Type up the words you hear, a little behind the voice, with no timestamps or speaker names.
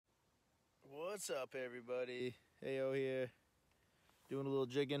What's up, everybody? Heyo here, doing a little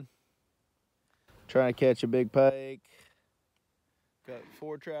jigging, trying to catch a big pike. Got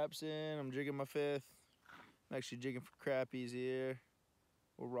 4 traps in. I'm jigging my 5th. I'm actually jigging for crappies here,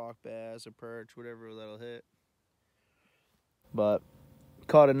 or rock bass or perch, whatever that'll hit. But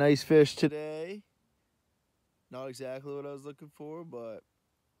caught a nice fish today. Not exactly what I was looking for, but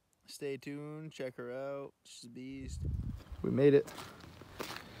stay tuned, check her out. She's a beast. We made it.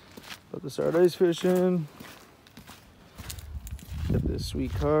 About to start ice fishing. Got this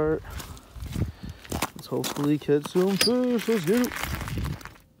sweet cart. Let's hopefully catch some fish. Let's get it.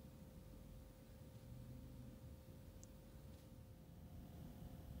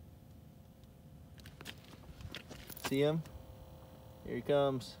 See him? Here he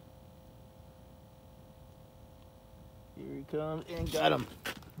comes. Here he comes and got him.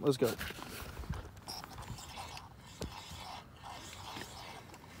 Let's go.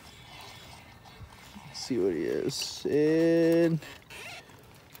 See what he is. And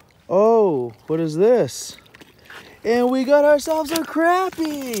oh, what is this? And we got ourselves a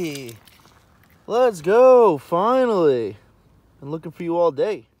crappie. Let's go, finally. Been looking for you all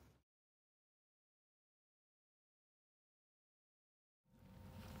day.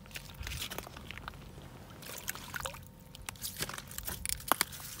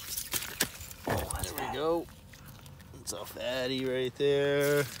 Oh, there we go. It's a fatty right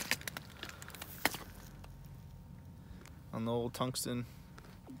there. On the old tungsten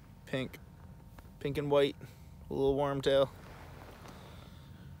pink and white, a little wormtail.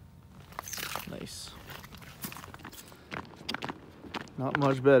 Nice. Not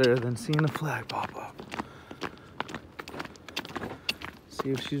much better than seeing a flag pop up. See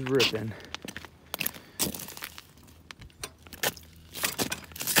if she's ripping.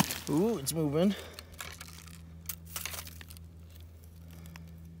 Ooh, it's moving.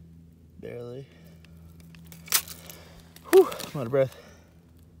 Barely. Whew, I'm out of breath.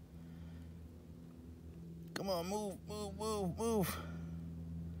 Come on, move, move, move, move.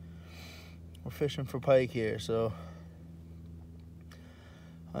 We're fishing for pike here, so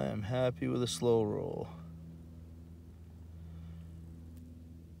I am happy with a slow roll.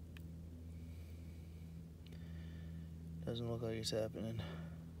 Doesn't look like it's happening.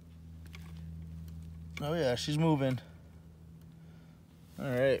 Oh yeah, she's moving. All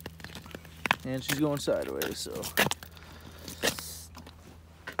right, and she's going sideways, so.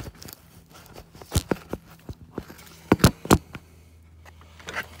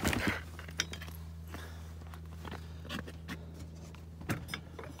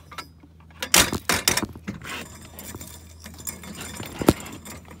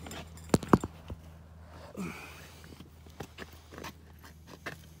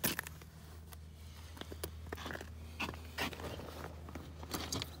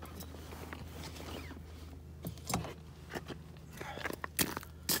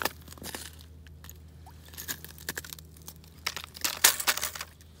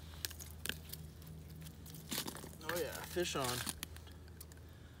 Oh yeah, fish on.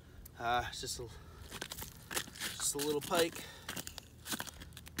 It's just a little pike.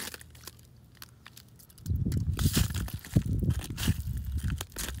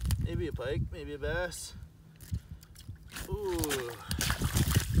 Maybe a pike, maybe a bass. Ooh.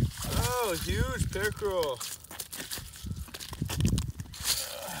 Oh, huge pickerel.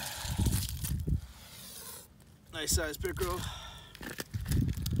 Nice size pickerel.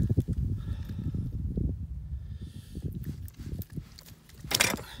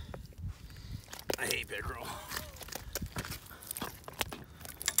 I hate pickerel.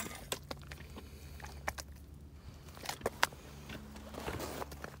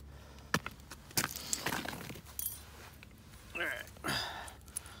 Alright.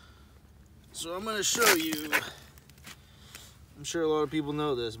 So I'm going to show you, I'm sure a lot of people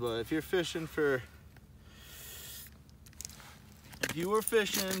know this, but if you're fishing for, if you were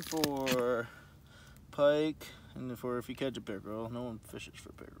fishing for pike, and if you catch a pickerel, no one fishes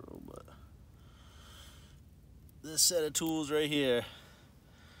for pickerel, but this set of tools right here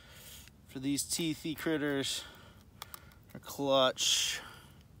for these teethy critters are clutch.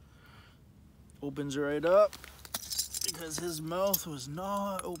 Opens right up because his mouth was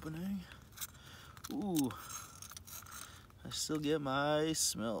not opening. Ooh, I still get my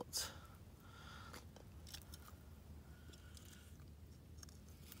smelt.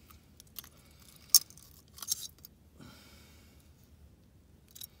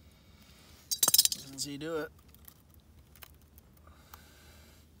 Let's see, do it.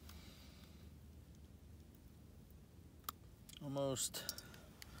 Almost.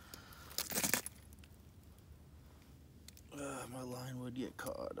 My line would would get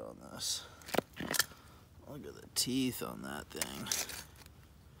caught on this. Look at the teeth on that thing.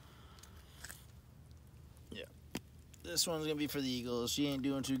 Yeah. This one's gonna be for the Eagles. She ain't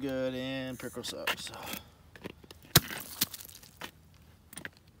doing too good, and Prickle sucks. So.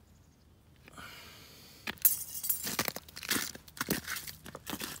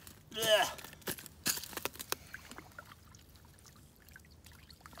 Yeah.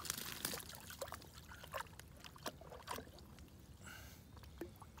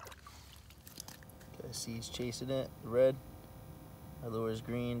 Okay, see he's chasing it. Red. My lures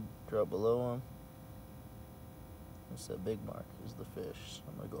green. Drop below him. That's that big mark. Is the fish. So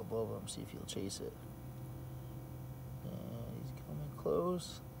I'm gonna go above him, see if he'll chase it. And he's coming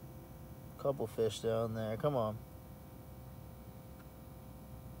close. Couple fish down there. Come on.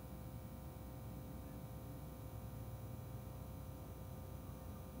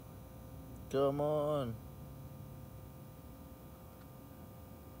 Come on.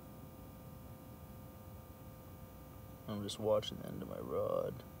 I'm just watching the end of my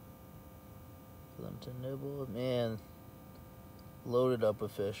rod for them to nibble. Man, loaded up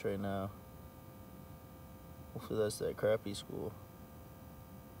with fish right now. Hopefully that's that crappie school.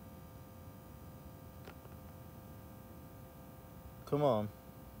 Come on.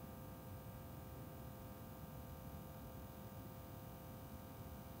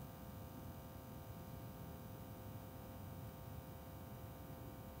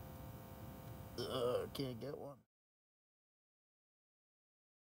 Can't get one.